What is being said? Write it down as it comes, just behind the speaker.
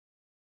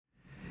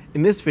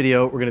In this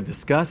video, we're going to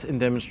discuss and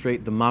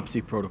demonstrate the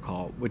MOPSE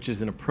protocol, which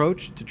is an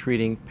approach to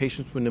treating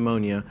patients with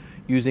pneumonia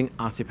using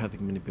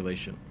osteopathic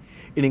manipulation.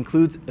 It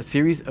includes a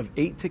series of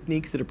 8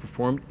 techniques that are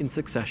performed in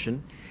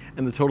succession,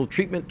 and the total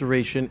treatment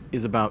duration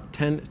is about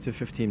 10 to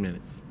 15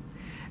 minutes.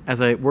 As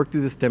I work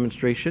through this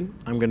demonstration,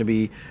 I'm going to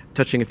be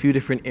touching a few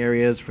different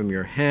areas from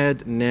your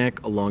head,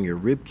 neck, along your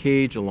rib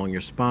cage, along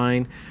your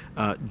spine,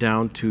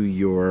 down to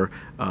your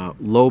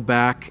low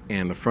back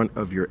and the front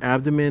of your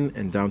abdomen,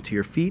 and down to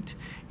your feet.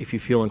 If you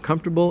feel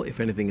uncomfortable,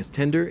 if anything is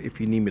tender, if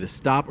you need me to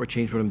stop or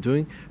change what I'm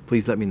doing,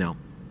 please let me know.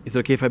 Is it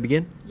okay if I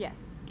begin? Yes.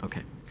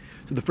 Okay.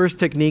 So the first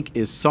technique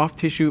is soft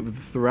tissue of the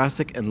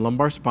thoracic and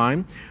lumbar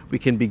spine. We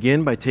can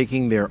begin by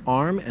taking their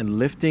arm and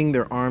lifting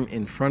their arm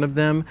in front of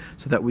them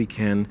so that we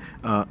can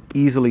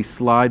easily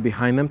slide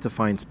behind them to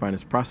find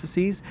spinous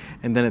processes.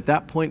 And then at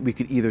that point, we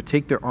could either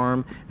take their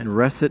arm and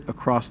rest it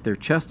across their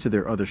chest to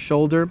their other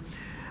shoulder,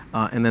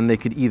 and then they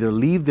could either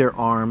leave their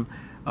arm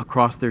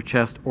across their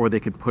chest or they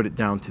could put it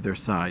down to their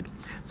side.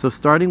 So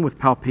starting with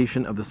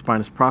palpation of the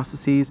spinous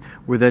processes,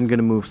 we're then going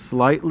to move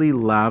slightly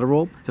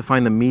lateral to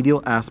find the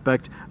medial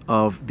aspect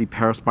of the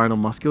paraspinal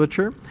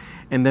musculature.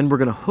 And then we're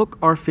going to hook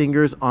our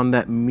fingers on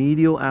that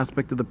medial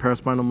aspect of the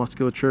paraspinal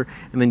musculature,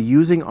 and then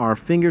using our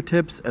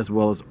fingertips as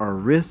well as our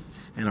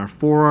wrists and our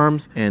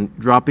forearms and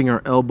dropping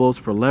our elbows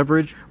for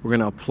leverage, we're going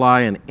to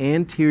apply an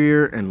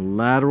anterior and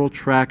lateral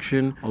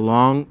traction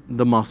along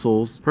the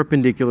muscles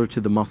perpendicular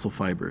to the muscle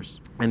fibers.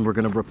 And we're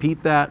going to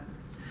repeat that,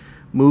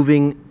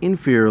 moving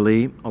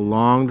inferiorly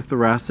along the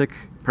thoracic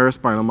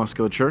paraspinal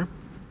musculature,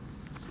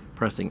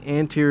 pressing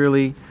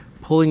anteriorly,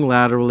 pulling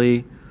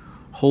laterally,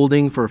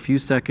 holding for a few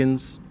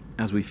seconds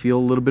as we feel a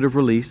little bit of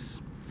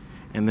release,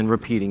 and then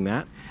repeating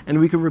that. And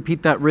we can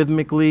repeat that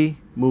rhythmically,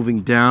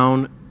 moving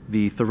down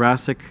the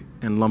thoracic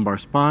and lumbar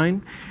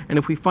spine. And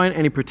if we find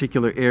any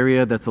particular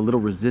area that's a little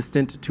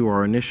resistant to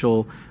our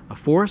initial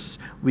force,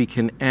 we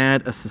can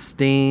add a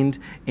sustained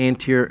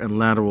anterior and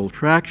lateral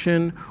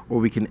traction, or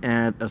we can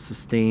add a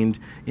sustained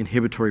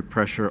inhibitory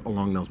pressure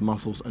along those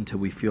muscles until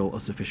we feel a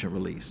sufficient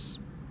release.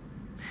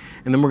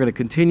 And then we're going to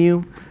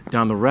continue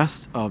down the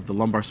rest of the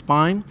lumbar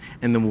spine,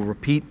 and then we'll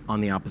repeat on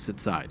the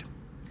opposite side.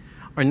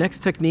 Our next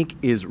technique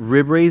is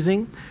rib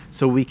raising.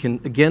 So we can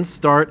again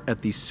start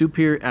at the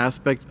superior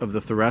aspect of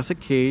the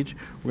thoracic cage.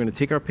 We're going to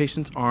take our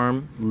patient's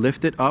arm,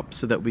 lift it up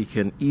so that we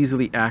can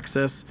easily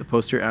access the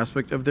posterior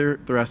aspect of their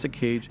thoracic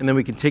cage. And then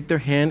we can take their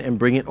hand and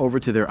bring it over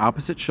to their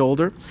opposite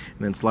shoulder, and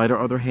then slide our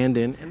other hand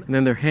in. And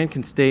then their hand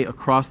can stay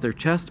across their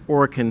chest,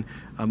 or it can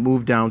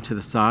move down to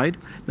the side.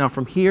 Now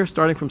from here,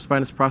 starting from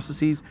spinous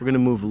processes, we're going to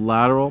move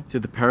lateral to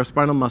the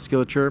paraspinal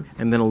musculature,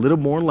 and then a little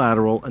more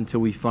lateral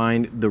until we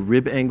find the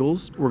rib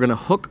angles. We're going to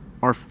hook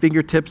our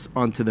fingertips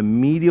onto the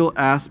medial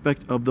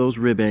aspect of those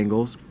rib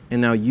angles,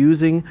 and now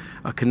using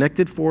a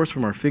connected force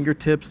from our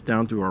fingertips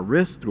down through our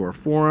wrists, through our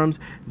forearms,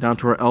 down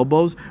to our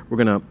elbows, we're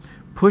going to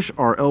push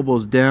our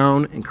elbows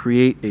down and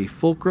create a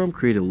fulcrum,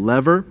 create a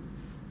lever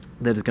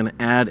that is going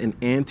to add an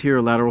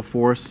anterior lateral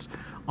force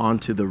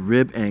onto the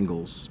rib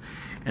angles.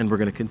 And we're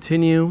going to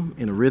continue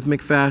in a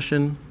rhythmic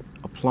fashion,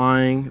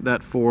 applying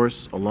that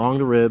force along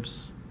the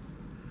ribs,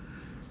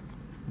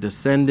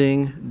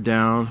 descending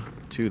down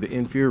to the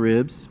inferior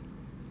ribs.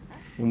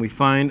 When we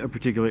find a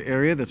particular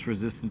area that's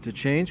resistant to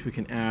change, we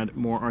can add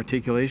more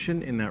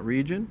articulation in that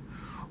region,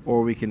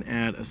 or we can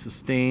add a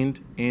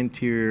sustained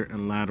anterior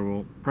and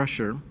lateral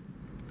pressure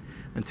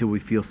until we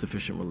feel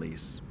sufficient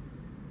release.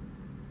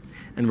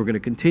 And we're going to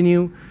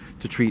continue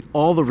to treat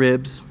all the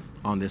ribs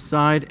on this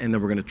side, and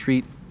then we're going to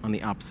treat on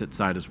the opposite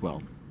side as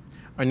well.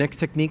 Our next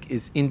technique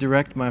is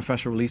indirect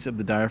myofascial release of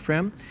the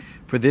diaphragm.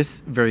 For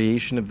this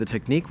variation of the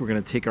technique, we're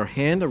going to take our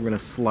hand and we're going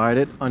to slide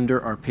it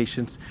under our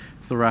patient's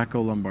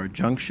thoracolumbar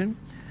junction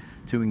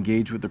to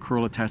engage with the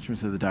crural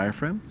attachments of the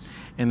diaphragm.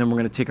 And then we're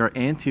going to take our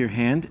anterior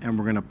hand and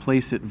we're going to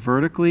place it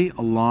vertically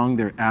along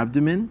their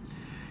abdomen,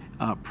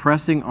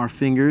 pressing our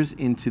fingers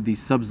into the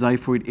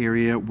subxiphoid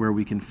area where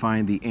we can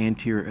find the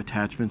anterior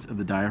attachments of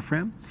the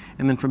diaphragm.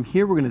 And then from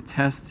here, we're going to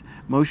test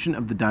motion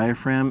of the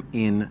diaphragm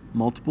in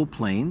multiple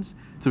planes.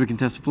 So we can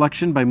test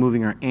flexion by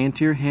moving our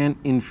anterior hand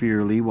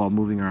inferiorly while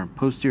moving our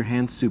posterior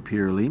hand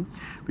superiorly.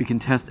 We can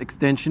test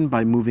extension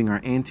by moving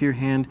our anterior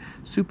hand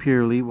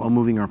superiorly while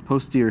moving our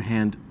posterior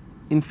hand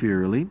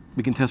inferiorly.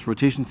 We can test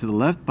rotation to the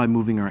left by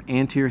moving our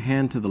anterior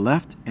hand to the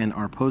left and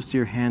our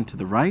posterior hand to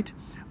the right.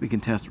 We can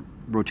test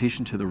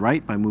rotation to the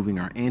right by moving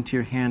our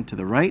anterior hand to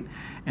the right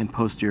and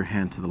posterior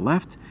hand to the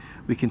left.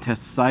 We can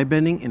test side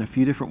bending in a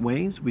few different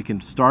ways. We can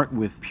start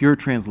with pure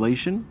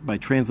translation by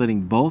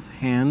translating both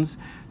hands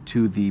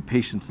to the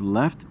patient's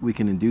left. We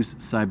can induce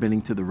side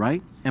bending to the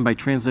right, and by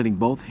translating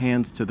both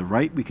hands to the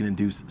right, we can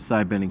induce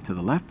side bending to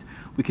the left.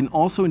 We can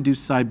also induce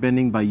side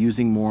bending by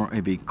using more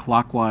of a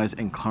clockwise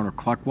and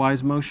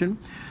counterclockwise motion.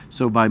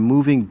 So by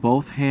moving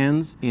both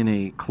hands in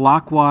a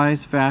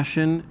clockwise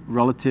fashion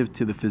relative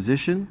to the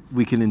physician,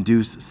 we can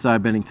induce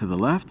side bending to the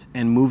left,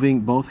 and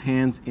moving both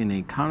hands in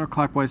a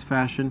counterclockwise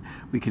fashion,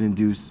 we can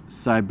induce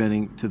side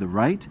bending to the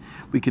right.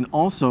 We can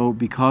also,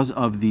 because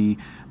of the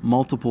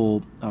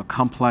multiple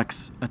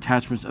complex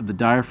attachments of the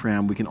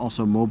diaphragm, we can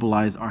also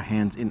mobilize our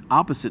hands in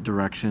opposite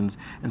directions,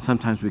 and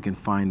sometimes we can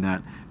find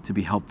that to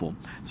be helpful.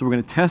 So we're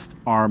going to test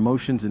our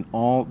motions in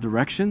all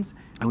directions,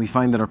 and we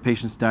find that our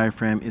patient's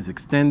diaphragm is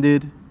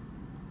extended,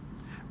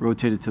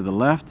 rotated to the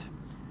left,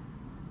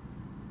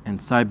 and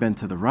side bend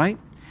to the right.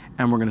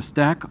 And we're going to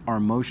stack our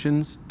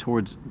motions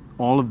towards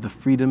all of the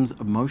freedoms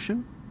of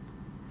motion,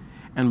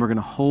 and we're going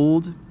to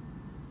hold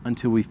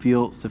until we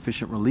feel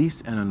sufficient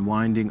release and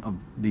unwinding of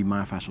the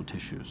myofascial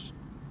tissues.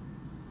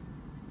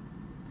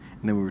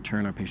 And then we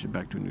return our patient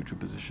back to a neutral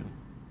position.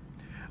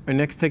 Our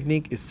next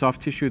technique is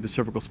soft tissue of the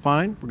cervical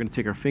spine. We're going to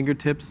take our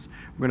fingertips,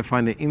 we're going to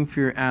find the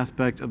inferior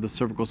aspect of the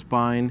cervical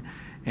spine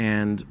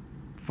and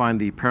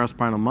find the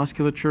paraspinal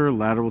musculature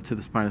lateral to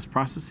the spinous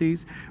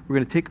processes. We're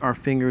going to take our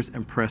fingers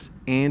and press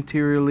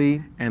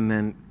anteriorly, and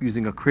then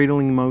using a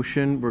cradling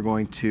motion, we're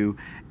going to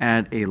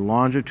add a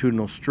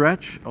longitudinal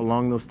stretch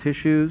along those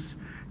tissues,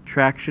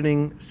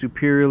 tractioning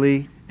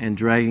superiorly and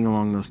dragging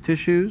along those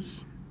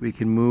tissues. We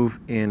can move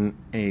in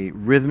a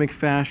rhythmic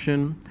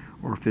fashion,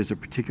 or if there's a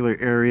particular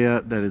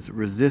area that is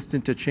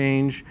resistant to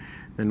change,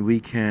 then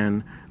we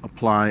can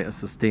apply a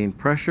sustained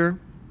pressure.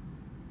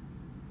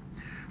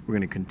 We're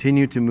going to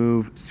continue to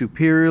move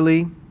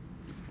superiorly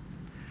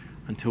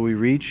until we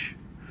reach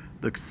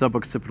the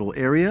suboccipital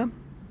area.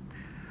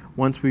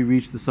 Once we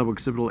reach the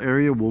suboccipital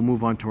area, we'll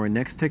move on to our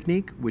next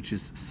technique, which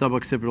is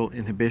suboccipital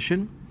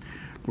inhibition.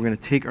 We're going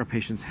to take our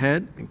patient's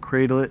head and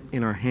cradle it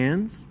in our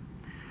hands.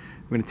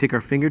 We're going to take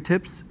our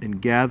fingertips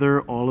and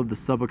gather all of the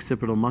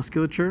suboccipital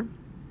musculature.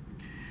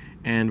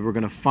 And we're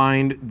going to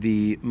find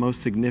the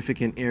most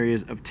significant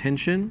areas of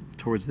tension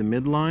towards the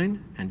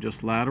midline and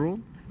just lateral.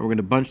 We're going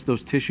to bunch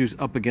those tissues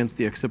up against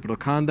the occipital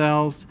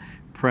condyles,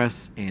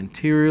 press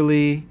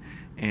anteriorly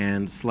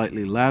and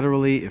slightly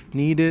laterally if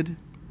needed,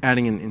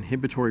 adding an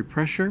inhibitory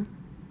pressure.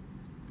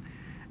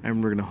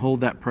 And we're going to hold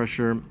that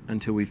pressure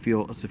until we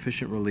feel a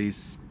sufficient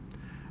release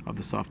of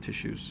the soft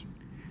tissues.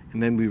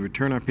 And then we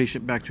return our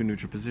patient back to a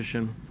neutral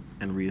position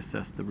and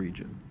reassess the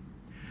region.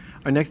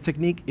 Our next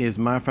technique is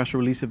myofascial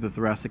release of the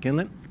thoracic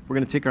inlet. We're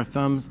going to take our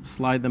thumbs,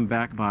 slide them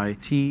back by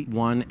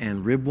T1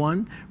 and rib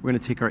 1. We're going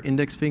to take our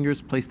index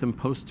fingers, place them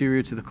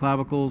posterior to the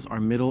clavicles. Our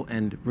middle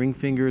and ring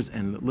fingers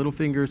and little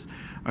fingers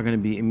are going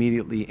to be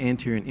immediately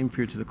anterior and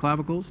inferior to the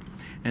clavicles.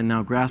 And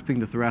now, grasping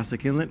the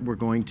thoracic inlet, we're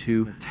going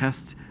to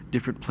test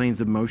different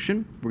planes of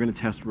motion. We're going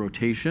to test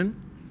rotation.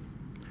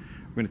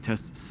 We're going to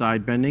test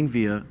side bending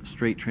via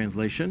straight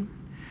translation.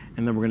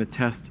 And then we're going to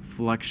test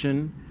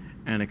flexion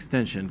and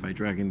extension by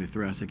dragging the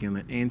thoracic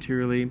inlet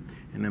anteriorly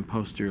and then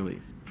posteriorly.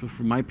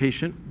 For my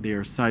patient, they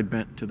are side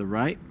bent to the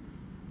right,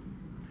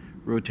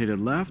 rotated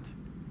left,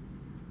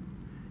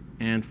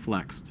 and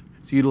flexed.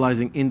 So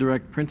utilizing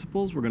indirect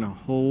principles, we're going to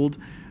hold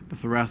the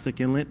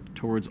thoracic inlet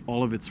towards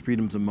all of its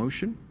freedoms of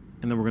motion,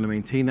 and then we're going to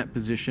maintain that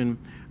position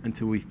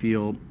until we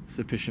feel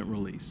sufficient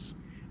release.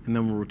 And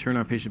then we'll return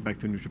our patient back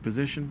to a neutral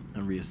position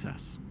and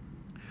reassess.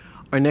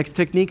 Our next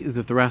technique is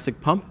the thoracic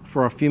pump.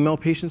 For our female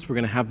patients, we're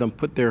going to have them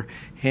put their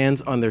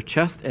hands on their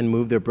chest and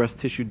move their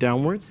breast tissue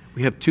downwards.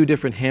 We have two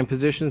different hand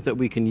positions that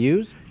we can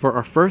use. For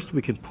our first,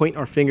 we can point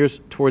our fingers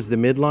towards the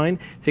midline,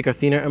 take our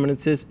thenar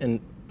eminences and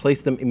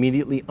place them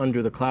immediately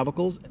under the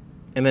clavicles,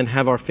 and then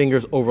have our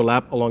fingers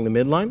overlap along the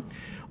midline.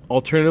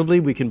 Alternatively,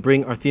 we can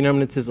bring our thenar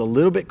eminences a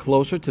little bit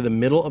closer to the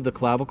middle of the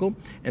clavicle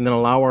and then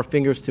allow our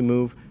fingers to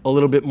move a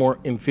little bit more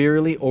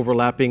inferiorly,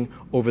 overlapping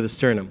over the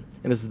sternum.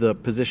 And this is the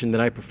position that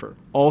I prefer.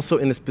 Also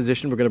in this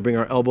position, we're going to bring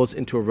our elbows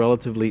into a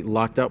relatively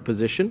locked out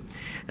position,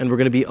 and we're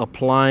going to be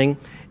applying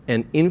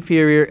an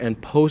inferior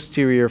and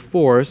posterior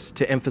force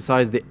to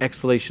emphasize the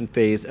exhalation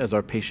phase as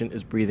our patient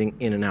is breathing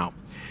in and out.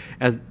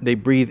 As they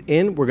breathe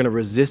in, we're going to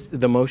resist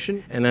the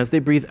motion, and as they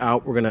breathe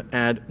out, we're going to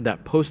add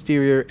that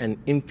posterior and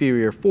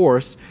inferior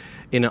force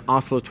in an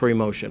oscillatory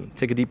motion.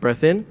 Take a deep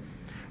breath in.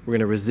 We're going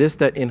to resist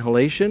that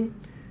inhalation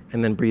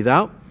and then breathe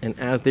out, and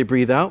as they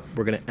breathe out,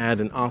 we're going to add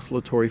an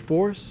oscillatory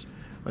force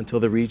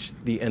until they reach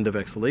the end of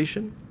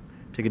exhalation.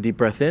 Take a deep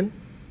breath in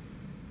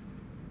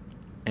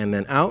and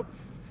then out,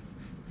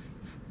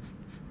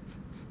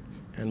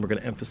 and we're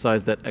going to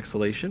emphasize that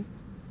exhalation.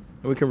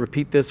 And we can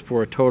repeat this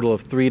for a total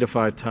of 3 to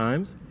 5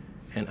 times.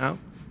 And out.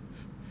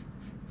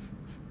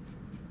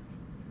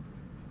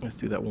 Let's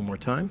do that one more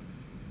time.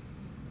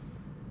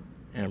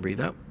 And breathe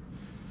out.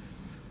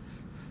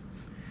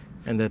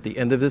 And at the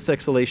end of this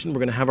exhalation, we're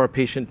going to have our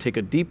patient take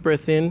a deep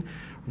breath in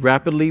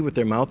rapidly with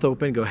their mouth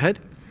open. Go ahead.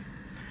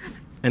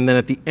 And then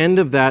at the end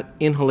of that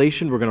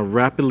inhalation, we're going to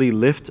rapidly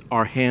lift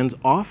our hands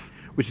off,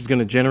 which is going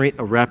to generate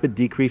a rapid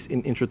decrease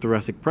in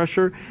intrathoracic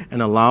pressure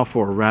and allow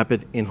for a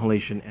rapid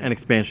inhalation and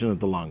expansion of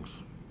the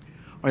lungs.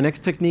 Our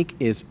next technique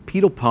is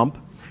Petal Pump.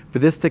 For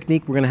this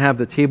technique, we're going to have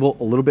the table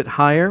a little bit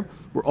higher.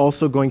 We're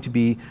also going to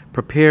be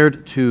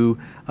prepared to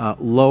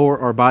lower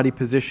our body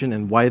position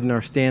and widen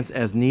our stance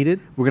as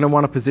needed. We're going to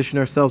want to position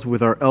ourselves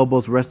with our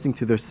elbows resting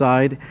to their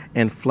side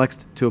and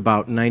flexed to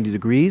about 90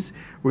 degrees.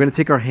 We're going to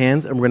take our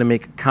hands and we're going to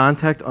make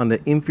contact on the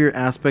inferior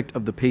aspect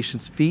of the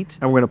patient's feet,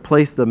 and we're going to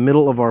place the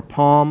middle of our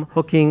palm,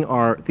 hooking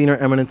our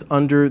thenar eminence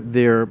under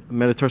their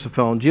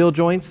metatarsophalangeal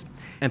joints.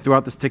 And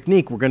throughout this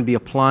technique, we're going to be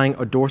applying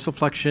a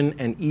dorsiflexion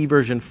and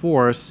eversion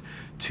force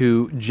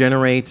to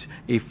generate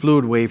a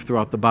fluid wave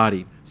throughout the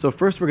body. So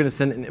first we're going to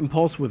send an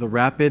impulse with a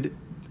rapid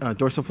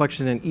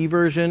dorsiflexion and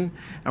eversion,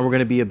 and we're going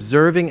to be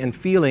observing and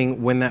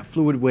feeling when that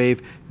fluid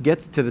wave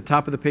gets to the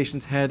top of the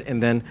patient's head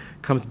and then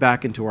comes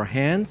back into our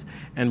hands,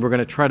 and we're going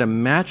to try to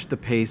match the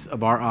pace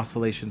of our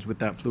oscillations with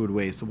that fluid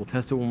wave. So we'll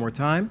test it one more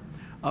time,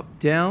 up,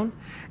 down,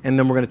 and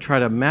then we're going to try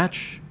to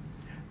match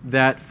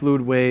that fluid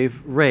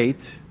wave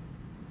rate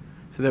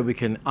so that we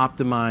can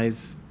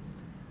optimize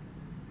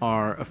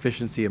our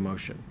efficiency of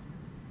motion.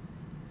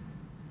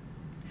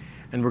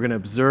 And we're going to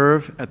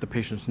observe at the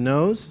patient's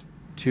nose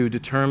to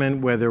determine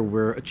whether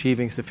we're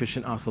achieving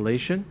sufficient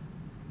oscillation.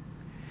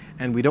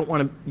 And we don't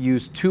want to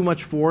use too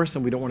much force,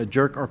 and we don't want to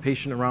jerk our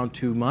patient around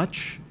too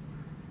much.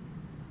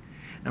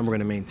 And we're going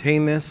to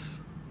maintain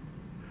this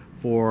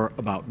for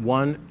about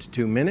 1 to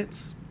 2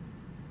 minutes.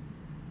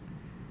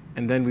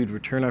 And then we'd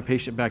return our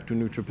patient back to a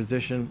neutral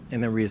position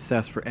and then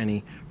reassess for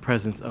any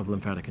presence of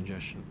lymphatic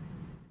congestion.